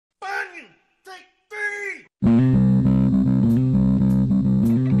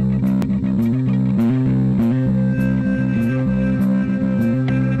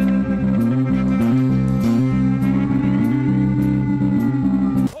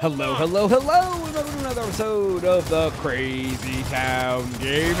Hello, hello, hello, and welcome to another episode of the Crazy Town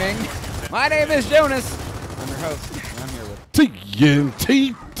Gaming. My name is Jonas. I'm your host. And I'm here with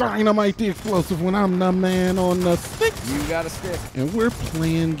TNT Dynamite the Explosive when I'm the man on the stick. You Got a Stick. And we're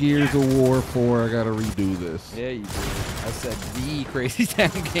playing Gears of War 4. I gotta redo this. Yeah, you did. I said the Crazy Town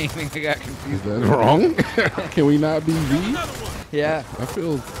Gaming. I got confused. Is that wrong? Can we not be the? Yeah. I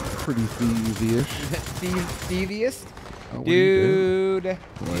feel pretty thievish. Thieviest? Oh, Dude, you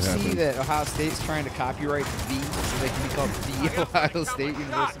What see happened? that Ohio State's trying to copyright the so they can be called the Ohio State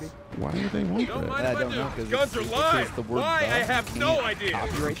University? Why do they want that? I don't know, because Guns are live. the word Why? the. I have no idea.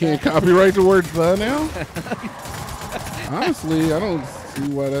 Copyright Can't that? copyright the word the now? Honestly, I don't see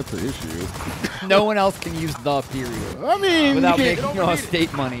why that's an issue. No one else can use the period I mean, without you can't, making Ohio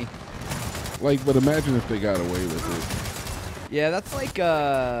State money. like, but imagine if they got away with it. Yeah, that's like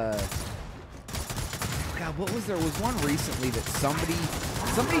God, what was there? Was one recently that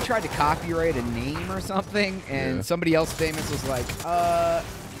somebody tried to copyright a name or something, and Yeah. somebody else famous was like, no,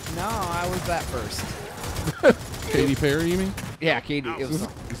 I was that first. Katy Perry, you mean? Yeah, Katie. It was.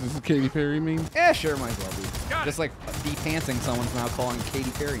 Is this a Katy Perry meme? Yeah, sure, might as well be. Got Just like de-pantsing someone's now calling Katy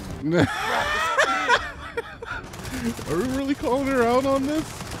Perry. Are we really calling her out on this?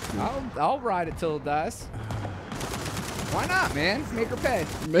 I'll ride it till it dies. Why not, man? Make her pay.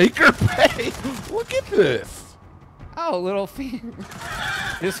 Make her pay. Look at this. Oh, little feet.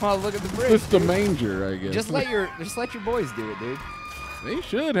 Just want to look at the bridge. Just a manger, I guess. Just let your boys do it, dude. They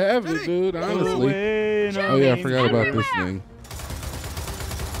should have it, dude. Honestly. Oh yeah, I forgot about this thing.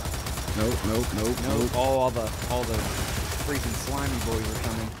 Nope. No, all the freaking slimy boys are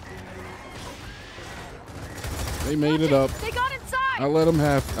coming. They made it up. They got inside. I let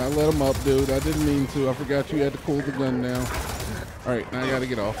them up, dude. I didn't mean to. I forgot you had to cool the gun now. All right, now I gotta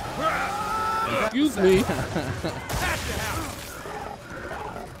get off. Excuse me.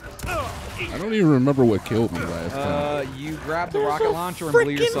 I don't even remember what killed me last time. You grab the There's rocket a launcher and blew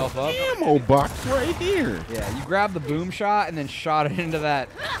freaking yourself up. ammo box right here. Yeah, you grabbed the boom shot and then shot it into that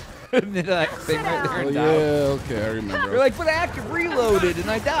thing right there Oh and yeah, died. okay, I remember. You're like, but active reloaded and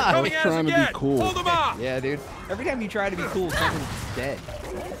I I died. was trying to be cool. Hold them off. Yeah, dude. Every time you try to be cool, someone's dead.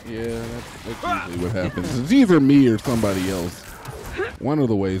 Yeah, that's usually what happens. It's either me or somebody else. One of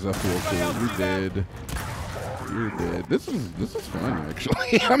the ways I feel cool. You're dead. You're dead. This is fun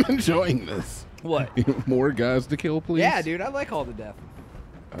actually. I'm enjoying this. What? More guys to kill, please. Yeah, dude. I like all the death.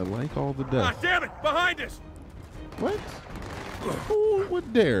 I like all the Ah, death. damn it! Behind us. What? Who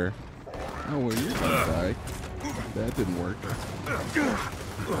would dare? Oh, well, you're gonna die. That didn't work.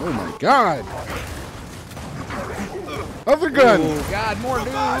 Oh my God! Other gun. Oh God, more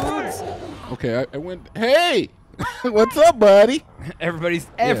dudes. Okay, I went. Hey, what's up, buddy?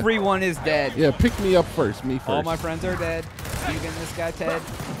 Everyone is dead. Yeah, pick me up first. Me first. All my friends are dead. You and this guy Ted,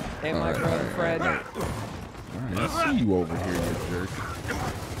 and my brother Fred. All right, I see you over here, you jerk.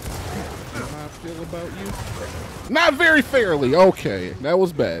 How I feel about you? Not very fairly. Okay, that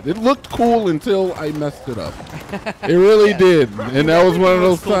was bad. It looked cool until I messed it up. It really did, and that was one of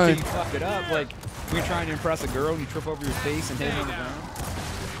those Cool till times. you fuck it up. Like you're trying to impress a girl and you trip over your face and hit her on the ground.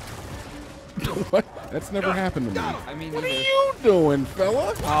 What? That's never happened to me. I mean, What are you doing,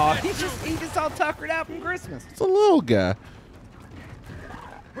 fella? Oh, he just all tuckered out from Christmas. It's a little guy.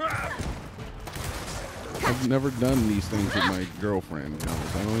 I've never done these things with my girlfriend.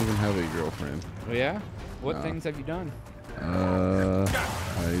 Jonas. I don't even have a girlfriend. Oh, yeah? What things have you done?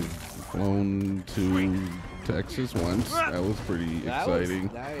 I've flown to Texas once. That was pretty exciting.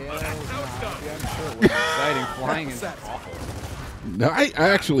 I'm sure it was exciting. Flying is awful. No, I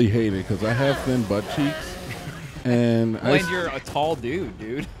actually hate it because I have thin butt cheeks, and When you're a tall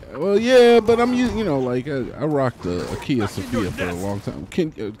dude. well, yeah, but I'm you know like I rocked a Kia Sophia for a long time.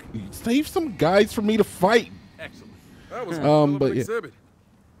 Can save some guys for me to fight? Excellent. That was But yeah. exhibit.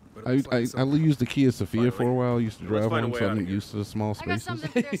 I used the Kia Sophia for a while. I used to drive find a one, way so out of I'm here. used to the small I got spaces. something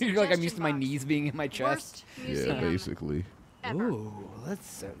for their You're like, I'm used to my suggestion knees being in my box. chest. Worst Yeah, museum basically. ever. Ooh,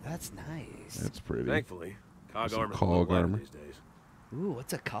 that's nice. That's pretty. Thankfully, cog Some armor. cog armor. These days. Ooh,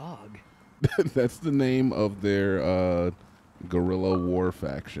 what's a cog? That's the name of their guerrilla war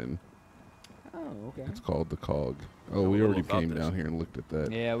faction. Oh, okay. It's called the COG. Oh, Know we a already little about came this. down here and looked at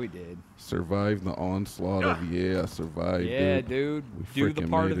that. Yeah, we did. Survived the onslaught of I survived. Yeah, dude. We Do the frickin'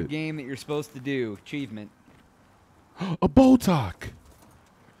 part made of the it. game that you're supposed to do. Achievement. A Botox.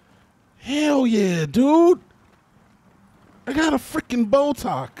 Hell yeah, dude. I got a freaking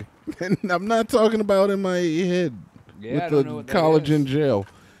Botox. And I'm not talking about in my head Yeah, I with don't know the what that college is. in jail.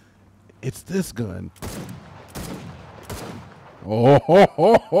 It's this gun. Oh, ho,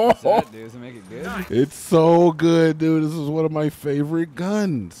 ho, ho, What's ho. that, dude? Does it make it good? It's so good, dude. This is one of my favorite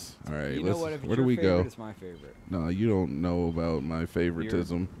guns. All right, You know what? If where do your we favorite, go? It's my favorite. No, you don't know about my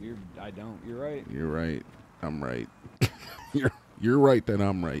favoritism. I don't. You're right. You're right. I'm right. you're right. Then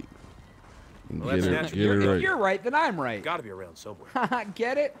I'm right. Well, Get that's it, natural. get it If right. you're right, then I'm right. Gotta be around somewhere.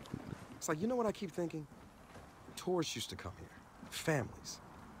 Get it? It's like, you know what I keep thinking? Tourists used to come here. Families.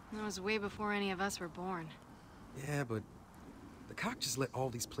 That was way before any of us were born. Yeah, but the cock just let all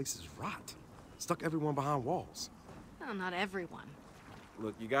these places rot. Stuck everyone behind walls. Well, not everyone.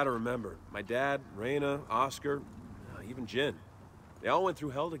 Look, you gotta remember, my dad, Raina, Oscar, even Jen, they all went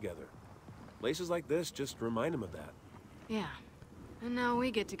through hell together. Places like this just remind them of that. Yeah. And now we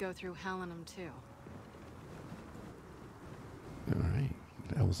get to go through hell in them, too. All right.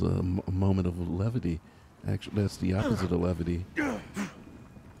 That was a moment of levity. Actually, that's the opposite of levity.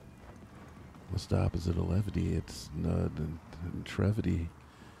 What's the opposite of levity? It's trevity.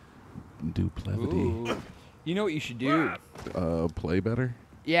 Duplevity. Ooh. You know what you should do? Play better?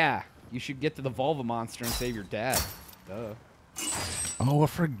 Yeah. You should get to the vulva monster and save your dad. Duh. Oh, I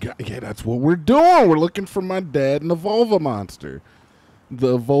forgot. Yeah, that's what we're doing. We're looking for my dad and the vulva monster.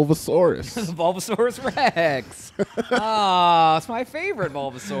 The Vulvasaurus. The Bulbasaurus Rex. Ah, it's my favorite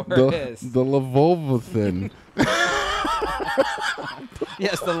Bulbasaurus. the Lavolvathin.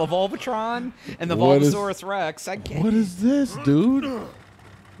 Yes, the Lavolvatron and the What is- Bulbasaurus Rex. I get What it. is this, dude?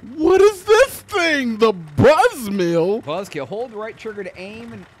 What is this thing? The Buzzmill? Buzzkill. Hold right trigger to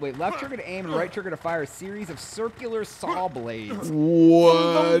aim and wait, left trigger to aim and right trigger to fire a series of circular saw blades.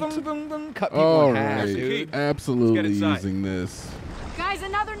 What? Cut people All in half, right. dude. Absolutely Let's get inside. using this. Guys,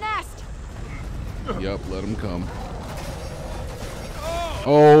 another nest! Yep, let him come.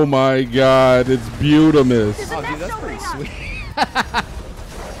 Oh my god, it's Beautimus. Oh, dude, that's pretty sweet.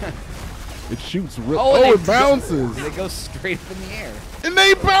 It shoots real. Oh, Oh, and it bounces. They go straight up in the air. And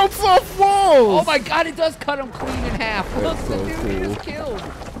they bounce off walls. Oh my god, it does cut them clean in half. Look, That's the so dude he cool. just killed.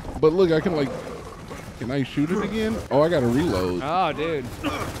 But look, I can like. Can I shoot it again? Oh, I gotta reload. Oh, dude.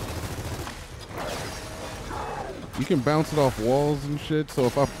 You can bounce it off walls and shit. So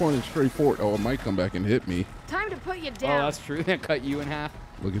if I point it straight forward, oh, it might come back and hit me. Time to put you Oh, down. that's true. They cut you in half.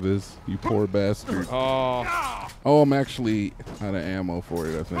 Look at this, you poor bastard. Oh. Oh, I'm actually out of ammo for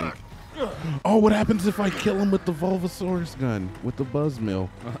it, I think. Oh, what happens if I kill him with the Vulvasaurus gun? With the Buzzmill?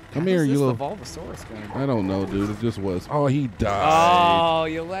 Come here, you the little... Vulvasaurus gun? I don't know, dude. It just was. Oh, he died. Oh,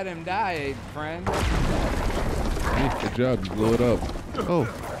 you let him die, friend. Hey, good job. You blew it up. Oh,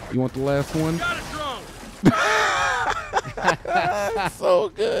 you want the last one? Got it drone! So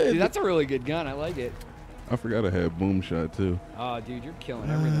good. Dude, that's a really good gun. I like it. I forgot I had boom shot, too. Oh, dude, you're killing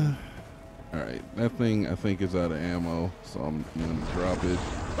everything. All right. That thing, I think, is out of ammo, so I'm going to drop it.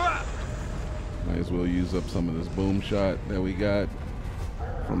 Might as well use up some of this boom shot that we got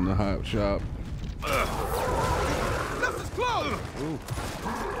from the hot shop. This is close! Ooh.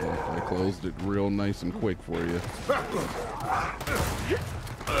 Well, I closed it real nice and quick for you.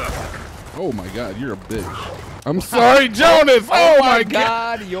 Oh my god, you're a bitch. I'm sorry, Jonas! Oh my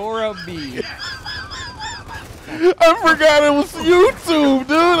god! You're a bee. I forgot it was YouTube,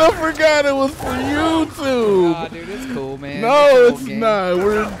 dude! I forgot it was for YouTube! Ah, dude, it's cool, man. No, a it's cool game. not.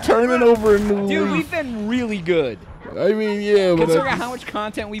 We're turning over a new Dude, leaf. we've been really good. I mean, yeah, but Considering how much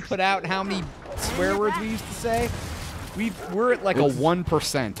content we put out and how many swear words we used to say, we're at like a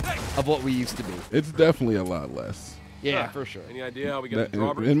 1% of what we used to be. it's definitely a lot less. Yeah, for sure. Any idea how we get That- the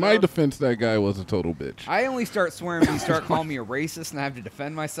drawbridge in my down? defense, that guy was a total bitch. I only start swearing when you start calling me a racist and I have to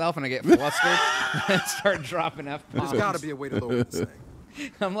defend myself and I get flustered and start dropping F-bombs. There's gotta be a way to lower this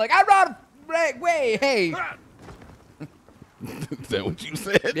thing. I'm like, I'm not a way, hey. Is that what you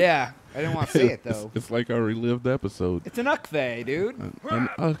said? Yeah, I didn't want to say it though. It's like our relived episode. It's an ukve, dude. An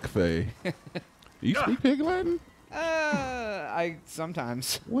ukve. You speak Pig Latin? I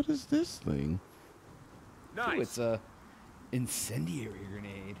sometimes. What is this thing? Ooh, Nice. it's a incendiary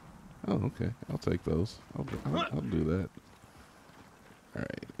grenade. Oh, okay. I'll take those. I'll do that. All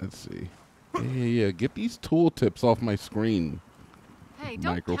right. Let's see. Yeah. Get these tooltips off my screen. Hey,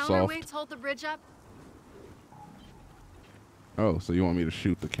 don't Microsoft. counterweights hold the bridge up? Oh, so you want me to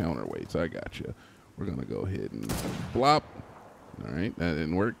shoot the counterweights? I got you. We're gonna go ahead and blop. All right, that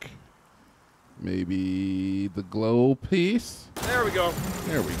didn't work. Maybe the glow piece. There we go.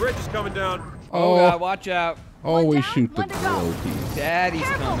 There we go. Bridge is coming down. Oh, God, watch out. Always down, shoot the one to go. glow piece. Daddy's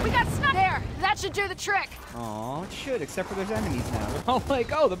Careful, we coming. got snuck there. That should do the trick. Aw, it should, except for there's enemies now. We're all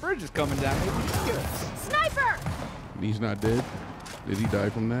like, oh, the bridge is coming down. Maybe we should kill it. Sniper! He's not dead. Did he die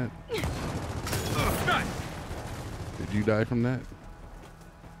from that? Nice. Did you die from that?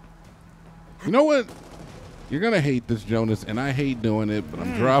 You know what? You're going to hate this, Jonas, and I hate doing it, but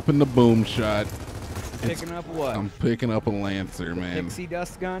I'm dropping the boom shot. Picking up what? I'm picking up a Lancer, man. Pixie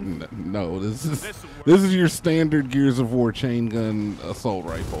dust gun? No, this is your standard Gears of War chain gun assault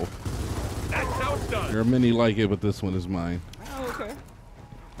rifle. That's how it's done. There are many like it, but this one is mine. Oh, okay.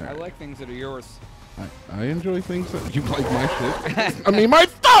 I like things that are yours. I enjoy things that you like my shit. I mean, my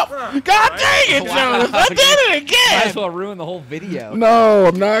stuff! God dang it, Jonas! I did it again! Might as well ruin the whole video. No,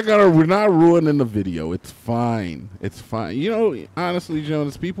 I'm not gonna. We're not ruining the video. It's fine. It's fine. You know, honestly,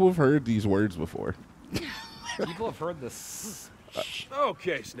 Jonas, people have heard these words before. People have heard this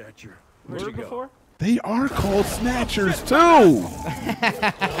Okay, Snatcher. Where'd you word go? before? They are called snatchers too.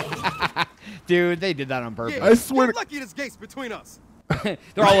 Dude, they did that on purpose. I swear. You're lucky this gate's between us.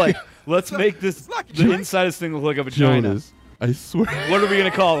 They're all like, let's make this the inside of this thing look like a vagina. Jonas, I swear. What are we gonna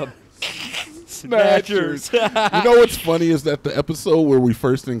call them? Snatchers. You know what's funny is that the episode where we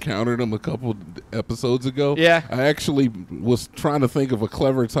first encountered them a couple episodes ago, Yeah. I actually was trying to think of a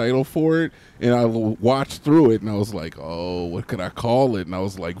clever title for it, and I watched through it, and I was like, oh, what could I call it? And I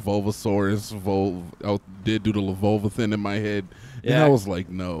was like, Vulvasaurus, I did do the Leviathan in my head, and Yeah. I was like,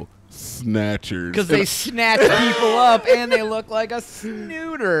 no, Snatchers. Because they snatch people up and they look like a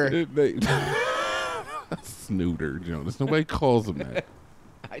snooter. Snooter, Jonas. Nobody calls them that.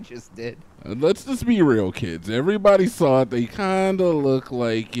 I just did. Let's just be real, kids. Everybody saw it. They kind of look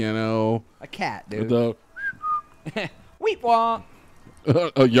like, you know, A cat, dude. the Wheat wah. a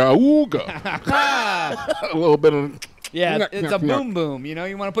Yauga. A little bit of. Yeah, it's a boom boom. You know,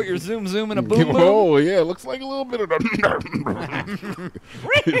 you want to put your zoom in a boom boom. Oh yeah, it looks like a little bit of the.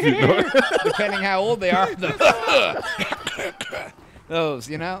 You know? Depending how old they are. Those,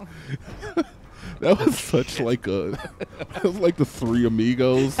 you know. That was such like a. That was like the Three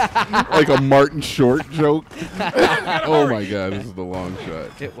Amigos, like a Martin Short joke. Oh my God, this is the long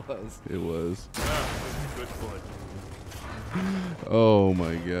shot. It was. It was. Good fun. Oh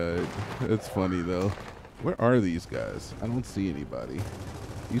my God, that's funny though. Where are these guys? I don't see anybody.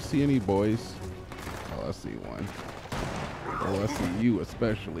 You see any boys? Oh, I see one. Oh, I see you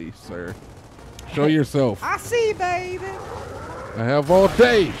especially, sir. Show yourself. I see, baby. I have all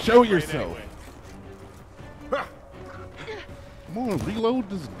day. Show yourself. Come on, reload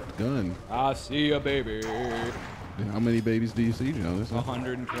this gun. I see a baby. How many babies do you see, Jonas?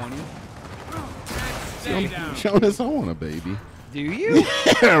 120. Jonas, I want a baby. Do you?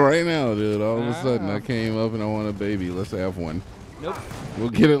 Yeah, right now, dude. All of a sudden, I came up and I want a baby. Let's have one. Nope. We'll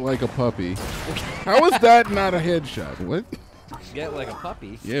get it like a puppy. How is that not a headshot? What? Get like a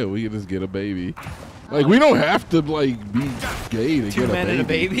puppy. Yeah, we can just get a baby. Like, we don't have to, like, be gay to Two get a baby. men and a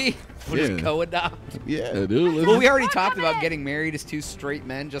baby? We'll just Yeah. co-adopt. Yeah, dude. Let's Well, we already talked about getting married as two straight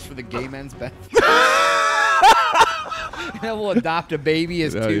men just for the gay men's benefit. And then we'll adopt a baby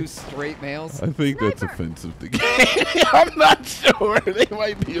as two straight males. I think that's offensive to gay. I'm not sure. They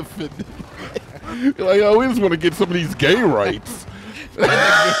might be offended. Like, oh, we just want to get some of these gay rights.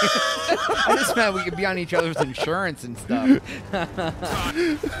 I just meant we could be on each other's insurance and stuff.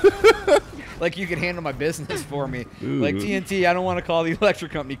 Like you could handle my business for me. Like TNT, I don't want to call the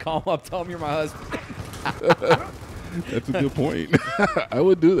electric company. Call them up, tell them you're my husband. That's a good point. I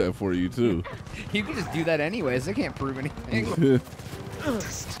would do that for you, too. You can just do that anyways. They can't prove anything.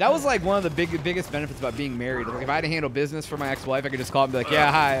 That was like one of the biggest benefits about being married. Like if I had to handle business for my ex-wife, I could just call and be like, "Yeah,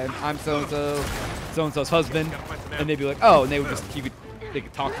 hi, I'm so-and-so's husband," and they'd be like, "Oh," and they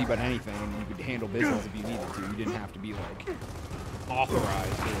could talk to you about anything, and you could handle business if you needed to. You didn't have to be like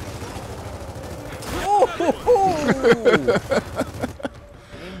authorized or whatever.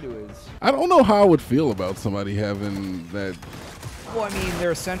 Into his. I don't know how I would feel about somebody having that. Well, I mean,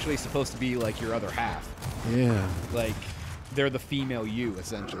 they're essentially supposed to be like your other half. Yeah. Like they're the female you,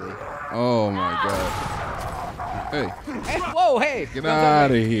 essentially. Oh my God. Hey, Hey, whoa, hey! get out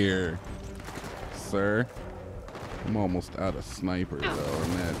of here, sir. I'm almost out of sniper though,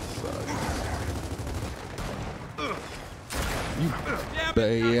 and that sucks. You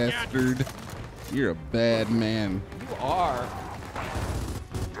bastard. You're a bad man. You are.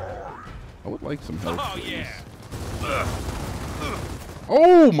 I would like some help. Oh, please. yeah.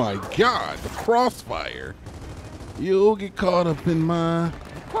 Oh my God, the crossfire. You'll get caught up in my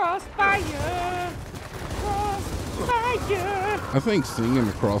Crossfire. I think singing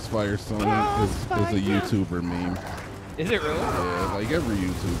the Crossfire song is a YouTuber meme. Is it really? Yeah, like every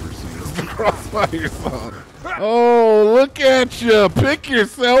YouTuber sings the Crossfire song. Oh, look at you. Pick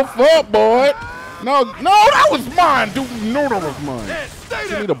yourself up, boy. No, that was mine, dude. No, that was mine.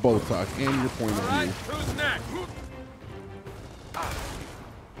 Give me the Botox and your point of view. Who's next?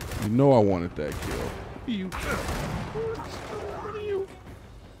 You know I wanted that kill. You.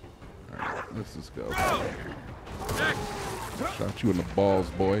 Alright. Let's just go. Shot you in the balls,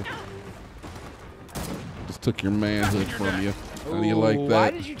 boy. Just took your manhood from you. How do you like that? Why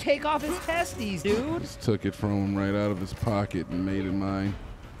did you take off his testes, dude? Just took it from him right out of his pocket and made it mine.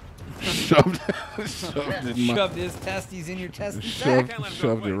 Shoved Shoved his testes in your testes sack.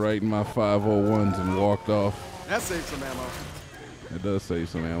 Shoved it right in my 501s and walked off. That saved some ammo. It does save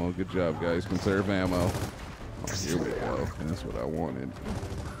some ammo. Good job, guys. Conserve ammo. Oh, here we go. That's what I wanted.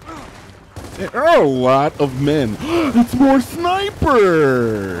 There are a lot of men. It's more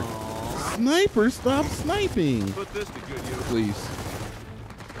sniper. Sniper, stop sniping. Put this to good use. Please.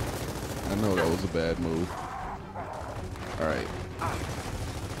 I know that was a bad move. All right.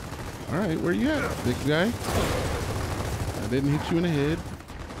 All right, where you at, big guy? I didn't hit you in the head.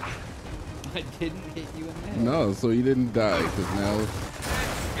 I didn't hit you in the head. No, so you didn't die, because now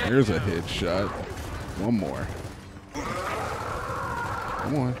there's a headshot. One more.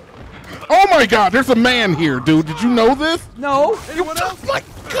 Come on. Oh my God, there's a man here, dude. Did you know this? No. You just like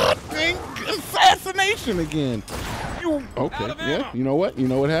God dang assassination again. You okay? Yeah. You know what? You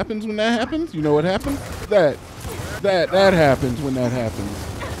know what happens when that happens? You know what happens? That happens when that happens.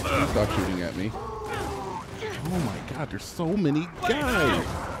 Please stop shooting at me. Oh my God, there's so many guys.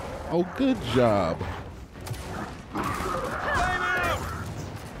 Oh, good job.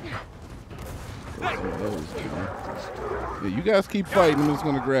 Yeah, you guys keep fighting. I'm just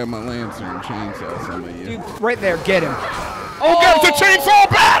gonna grab my lancer and chainsaw some of you. Dude, right there, get him. Oh, God, it's a chainsaw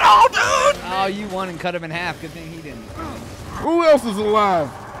battle, dude! Oh, you won and cut him in half. Good thing he didn't. Who else is alive?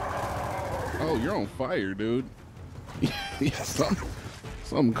 Oh, you're on fire, dude. Yeah,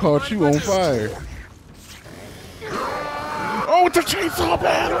 something caught you on fire. Oh, it's a chainsaw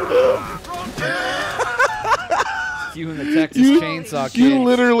battle, dude! You and the Texas Chainsaw Kid. You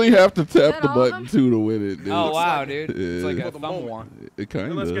literally have to tap the button too to win it, dude. Oh wow, dude! It's like Yeah. a thumb war. It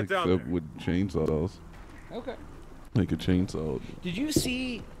kind of, Let's get down except there. with chainsaws. Okay. Like a chainsaw. Did you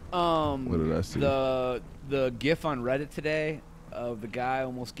see What did I see? the GIF on Reddit today of the guy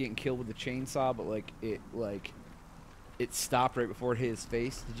almost getting killed with a chainsaw, but it stopped right before it hit his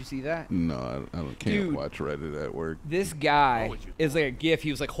face? Did you see that? No, can't Dude, watch Reddit at work. This guy is like a GIF.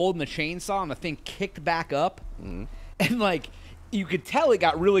 He was like holding the chainsaw and the thing kicked back up. And like you could tell it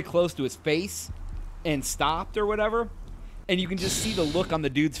got really close to his face and stopped or whatever. And you can just see the look on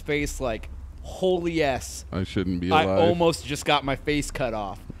the dude's face like, holy yes. I shouldn't be alive. I almost just got my face cut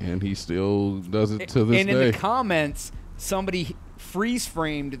off. And he still does it to this And day. in the comments, somebody freeze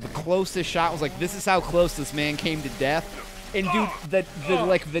framed the closest shot, was like, this is how close this man came to death. And dude,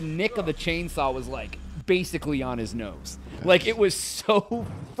 the nick of the chainsaw was like basically on his nose. Like it was so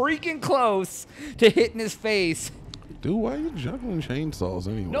freaking close to hitting his face. Dude, why are you juggling chainsaws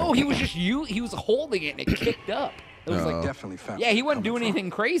anyway? No, he was just he was holding it and it kicked up. It was like Definitely found. yeah, he wasn't doing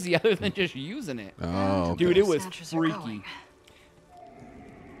anything crazy other than just using it. Oh, Dude, it was Snatchers are freaky. going.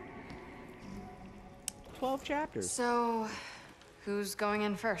 12 chapters. So, who's going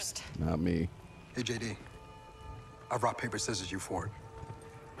in first? not me. Hey, JD. I've rock, paper, scissors you for it.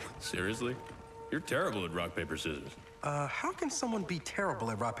 Seriously? You're terrible at rock, paper, scissors. How can someone be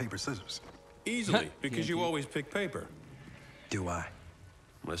terrible at rock, paper, scissors? Easily, because you always pick paper. Do I?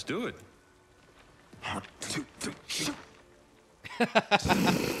 Let's do it. 1, 2, 3, shoot! Damn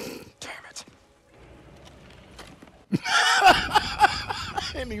it.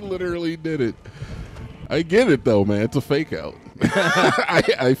 And he literally did it. I get it though, man. It's a fake out.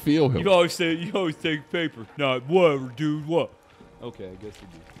 I feel him. You always take paper. Nah, whatever, dude. What? Okay, I guess you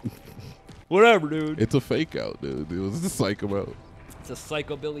do. Whatever, dude. It's a fake out, dude. It was a psycho out. It's a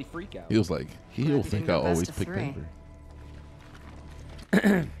psychobilly freak out. He was like, he'll you think didn't I go best always of pick 3.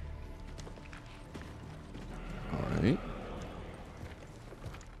 paper. All right.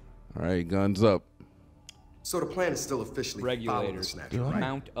 All right, guns up. So the plan is still officially following the Regulators. snatcher, right?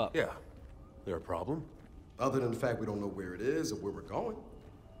 Mount up. Yeah. There a problem? Other than the fact we don't know where it is or where we're going.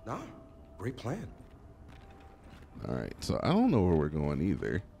 Nah, great plan. All right, so I don't know where we're going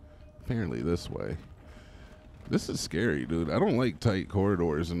either. Apparently this way. This is scary, dude. I don't like tight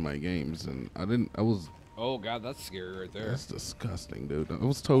corridors in my games, and I was... Oh, God, that's scary right there. That's disgusting, dude. I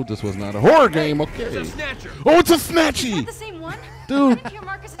was told this was not a horror game, okay? It's a snatcher. Oh, it's a snatchy! The same one? Dude. I didn't hear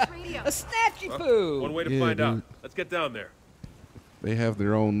Marcus's radio. A snatchy poo. One way to Yeah, find out. dude. Let's get down there. They have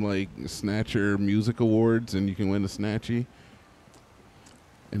their own, like, Snatcher music awards, and you can win a Snatchy.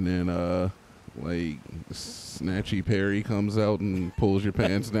 And then, like, Snatchy Perry comes out and pulls your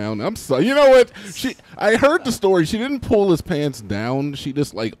pants down. I'm sorry. You know what? I heard the story. She didn't pull his pants down. She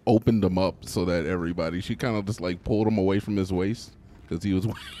just, like, opened them up so that she kind of just, like, pulled them away from his waist because he was...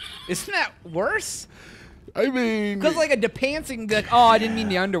 Isn't that worse? I mean, Because like a dancing, like, oh, I didn't mean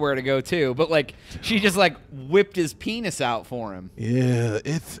the underwear to go too, but like she just like whipped his penis out for him. yeah,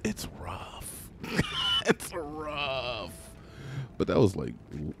 it's rough. It's rough. But that was like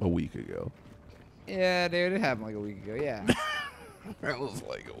a week ago. Yeah, dude, it happened like a week ago. Yeah. That was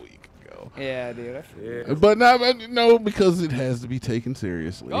like a week ago. Yeah, dude. I feel Yeah. But no, because it has to be taken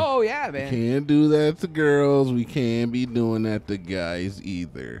seriously. Oh yeah, We man. can't do that to girls. We can't be doing that to guys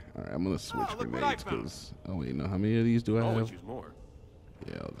either. All right, I'm gonna switch look what I grenades found. because wait, no, how many of these do I Always have? use more.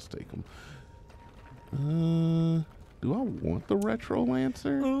 Yeah, I'll just take them. Do I want the retro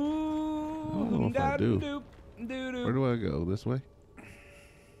lancer? I don't know if I do. Where do I go? This way?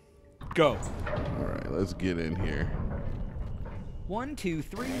 Go. All right, let's get in here. 1, 2,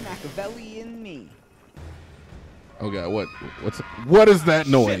 3, Machiavelli and me. Oh god, what is that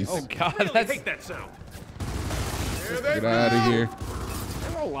noise? Oh god, Really that's hate that sound. Get out of here.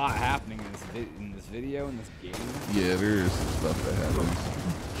 there's a lot happening in this video in this game. Yeah, there is some stuff that happens.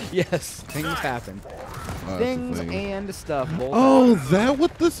 Yes, things happen. Lots of Things things. and stuff. Both Oh, is that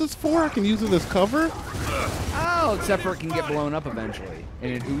what this is for? I can use it as cover? Oh, except for it can get blown up eventually,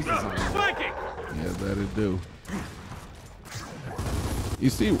 and it oozes on you. Flanking! Yeah, that'd do. You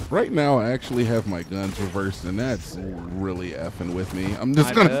see, right now I actually have my guns reversed, and that's really effing with me. I'm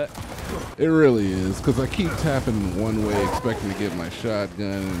just I gonna. bet. It really is, because I keep tapping one way, expecting to get my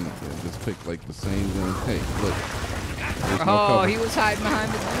shotgun, and just pick like the same gun. Hey, look. There's no Oh, cover. he was hiding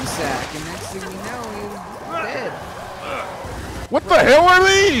behind the glue sack, and next thing you know, he was dead. What the hell are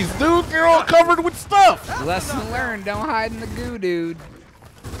these, dude? They're all covered with stuff. Lesson learned: don't hide in the goo, dude.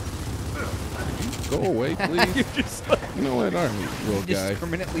 Go away, please. You're just like You know what? All right, little guy.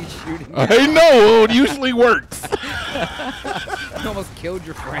 indiscriminately shooting. I know. It usually works. You almost killed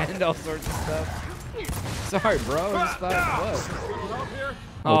your friend. All sorts of stuff. Sorry, bro. I just thought it was.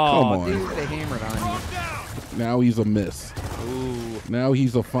 Oh, come on. Dude, they hammered on Now he's a miss. you. Ooh. Now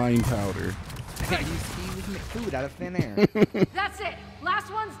he's a fine powder. He was food out of thin air. That's it.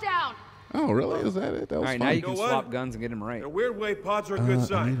 Last one's down. Oh, really? Is that it? That was All right, fun. now you know can what? swap guns and get him right. In a weird way, pods are a good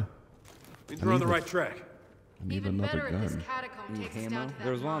sign. Means we're on the right track. I need Even another better if this gun. catacomb Need takes us ammo? down to that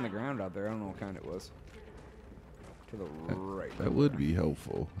There was one on the mine. ground out there. I don't know what kind it was. To the right. That would be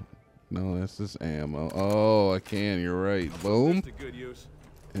helpful. No, that's just ammo. Oh, I can. You're right. Boom. To good use.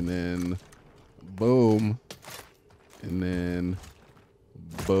 And then boom. And then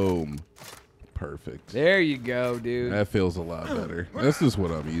boom. Perfect. There you go, dude. That feels a lot better. That's just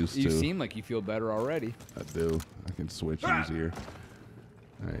what I'm used You to. seem like you feel better already. I do. I can switch easier.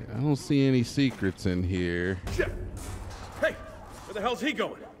 All right. I don't see any secrets in here. Shit! Hey! Where the hell's he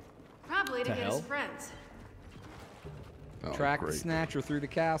going? Probably to To get hell? his friends. Oh, Track the great. Snatcher through the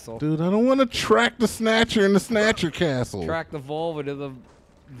castle. Dude, I don't want to track the Snatcher in the Snatcher Castle. Track the Volva to the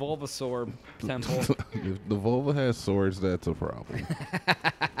Volvasaur temple. If the Volva has swords, that's a problem.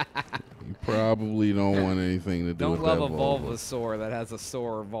 You probably don't want anything to do Don't with love that a Volva. Volvasaur that has a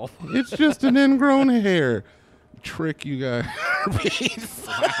sore Volva. It's just an ingrown hair. Trick you guys.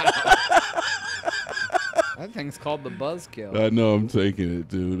 That thing's called the Buzzkill. I know I'm taking it,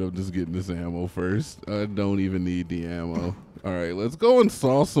 dude. I'm just getting this ammo first. I don't even need the ammo. All right, let's go and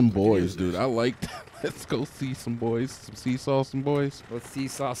saw some boys, dude. I like that. Let's go see some boys. Seesaw some boys. Let's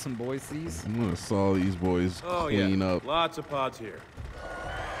seesaw some boysies. I'm gonna saw these boys Oh, clean yeah. up. Lots of pods here.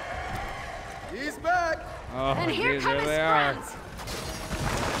 He's back. Oh, And here dude, come there his they are. friends.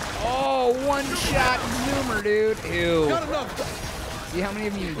 Oh, one shot zoomer, dude. Ew. Got enough. See how many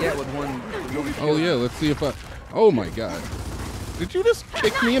of you can get with one. Oh yeah, let's see if I. Oh my God! Did you just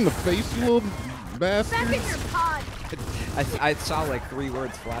kick me in the face, you little bastard? Back in your pod. I saw like 3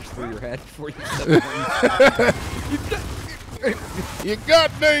 words flash through your head before you said one. You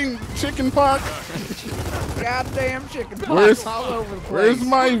goddamn chicken pox! Goddamn chicken pox Where's- all over the place. Where's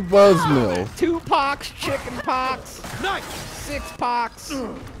my buzz mill? 2 pox, chicken pox, Nice! 6 pox,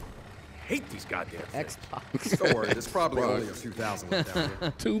 Hate these goddamn things. X pox, Don't worry, there's probably only a few thousand left down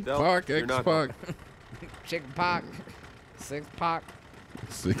here. Tupac, you're not X-Pac, chicken pox, 6 pox,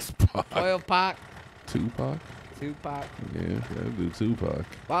 6-Pac, oil pox, Tupac. 2 pox. Yeah, gotta do Tupac.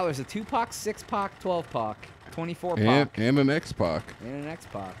 Wow, there's a 2 pox, 6 pox, 12 pox, 24 And pox, and an X-Pac. and an X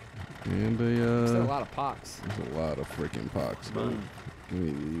pox. And There's a a lot of pox. there's a lot of freaking pox. Dude. Give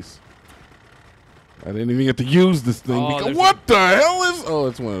me these. I didn't even get to use this thing. Oh, because, there's what the hell is? Oh,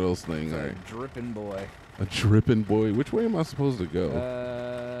 it's one of those things. All right, Dripping boy. a dripping boy. Which way am I supposed to go?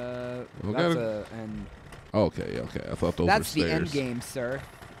 That's gotta- and Okay, okay. I thought those that's were the stairs. end game, sir.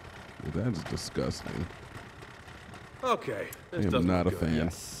 That's disgusting. Okay. I This am doesn't not a look good. fan.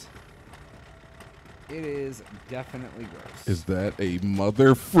 Yes. It is definitely gross. Is that a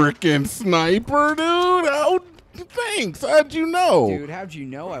mother frickin' sniper, dude? How? Thanks. How'd you know? Dude, how'd you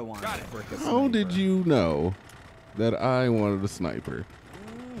know I wanted a frickin' sniper? How did you know that I wanted a sniper?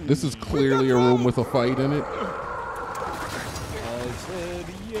 This is clearly a room with a fight in it. I said,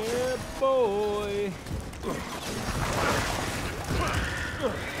 yeah, boy.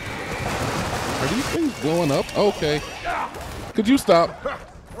 Are these things blowing up? Okay. Could you stop?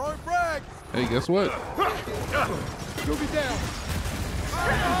 Hey, guess what?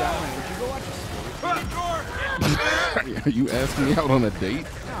 Are you asking me out on a date?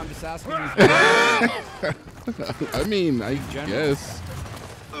 No, I'm just asking you. I mean, I guess.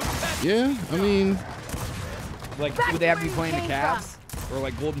 Yeah, I mean. Like, would they have to be playing the Cavs? Or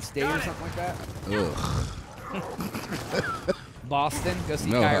like Golden State or something like that? Ugh. Boston, go see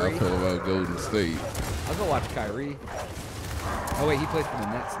Know how Kyrie. I feel about Golden State. I'll go watch Kyrie. Oh wait, he plays for the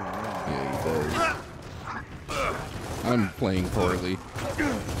Nets now. Yeah, he does. I'm playing poorly.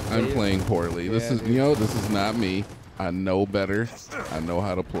 I'm playing poorly. This is, you know, this is not me. I know better. I know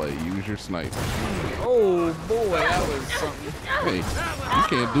how to play. Use your sniper. Oh boy, that was something. Hey, you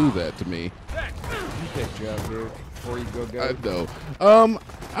can't do that to me. You pick Joe, dude. Before you go. I know.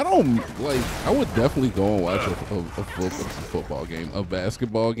 I don't like. I would definitely go and watch a football game, a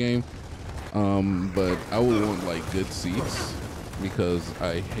basketball game. But I would want like good seats because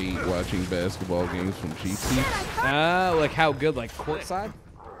I hate watching basketball games from cheap seats. Like how good? Like courtside?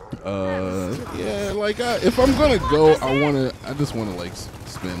 Yeah. Like if I'm gonna go, I just wanna like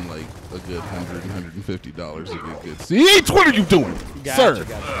spend like a good $150 to get good seats. What are you doing, sir?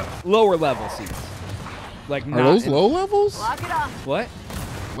 Gotcha. Lower level seats. Like Are those low levels? Lock it up. What?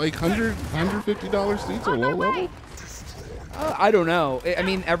 Like $150 seats are low level? I don't know. I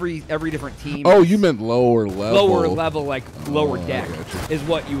mean, every different team. Oh, you meant lower level. Lower level, like lower deck, gotcha. is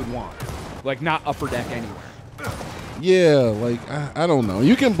what you would want. Like not upper deck anywhere. Yeah, like I don't know.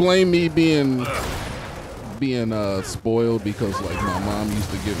 You can blame me being spoiled because like my mom used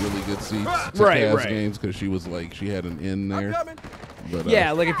to get really good seats to Cavs games because she was like she had an in there. But,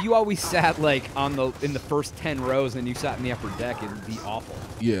 yeah, like if you always sat like in the first 10 rows and you sat in the upper deck, it'd be awful.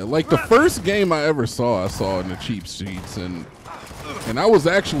 Yeah, like the first game I ever saw, I saw in the cheap seats and I was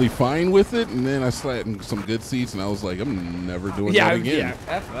actually fine with it. And then I sat in some good seats and I was like, I'm never doing that again.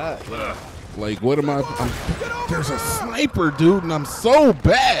 Yeah, F that. Yeah. Like, what am I? There's a sniper, dude, and I'm so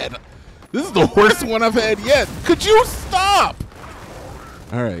bad. This is the worst one I've had yet. Could you stop?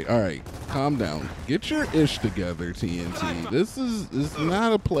 All right. Calm down. Get your ish together, TNT. This is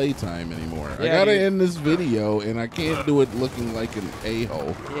not a playtime anymore. Yeah, I gotta end this video, and I can't do it looking like an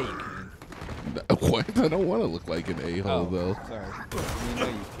a-hole. Yeah, you can. What? I don't want to look like an a-hole, though. Sorry. You know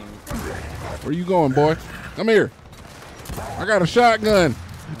you can't. Where you going, boy? Come here. I got a shotgun.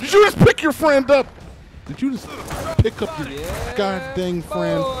 Did you just pick your friend up? Did you just pick up your goddamn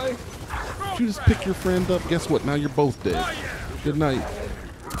friend? Did you just pick your friend up? Guess what? Now you're both dead. Good night.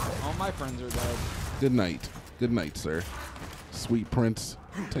 All my friends are dead. Good night. Good night, sir. Sweet prince.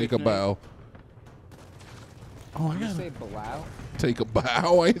 Take a bow. Oh, I Did you gotta say blow? take a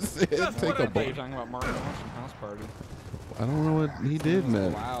bow. I said take a You're bow. talking about Martin Lawson House Party. I don't know what he did,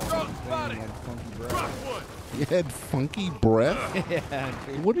 man. Wow, he had funky breath. He had funky breath. Yeah,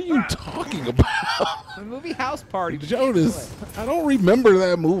 dude. What are you talking about? The movie House Party. with Jonas, I don't remember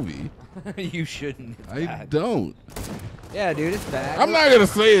that movie. You shouldn't. It's I bad. don't. Yeah, dude, it's bad. I'm not gonna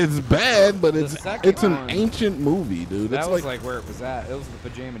say it's bad, but it's second an one. ancient movie, dude. That It's was like where it was at. It was the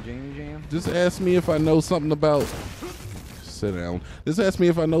Pajama Jamie Jam. just ask me if I know something about. Sit down. Just ask me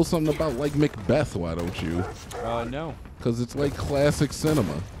if I know something about like Macbeth. Why don't you? No, Because it's like classic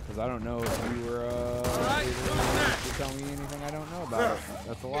cinema. because I don't know if you were able to tell me anything I don't know about it.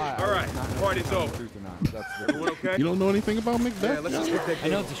 That's a lie. All right, I party's the over. truth or not. That's the Everyone okay? You don't know anything about Macbeth? Yeah, let's just get that I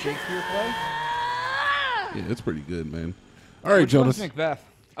know it's a Shakespeare play. Yeah, it's pretty good, man. All right, Which one's Jonas. Macbeth?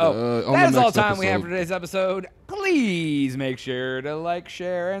 on Oh, the that is all next time we have episode. for today's episode. Please make sure to like,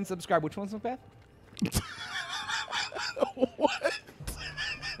 share, and subscribe. Which one's Macbeth? What?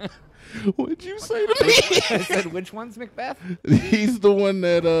 What'd you say to me? I said, which one's Macbeth? He's the one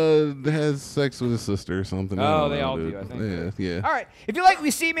that has sex with his sister or something. I Oh, don't they know, all dude. do, I think. Yeah. All right. If you like what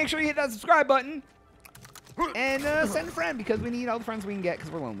you see, make sure you hit that subscribe button. And send a friend because we need all the friends we can get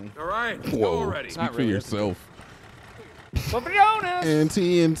because we're lonely. All right, go Whoa. already. Speak Not for really, yourself. But for Jonas, And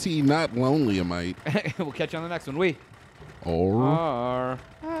TNT, not lonely, mate. we'll catch you on the next one. We Or are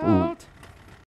out.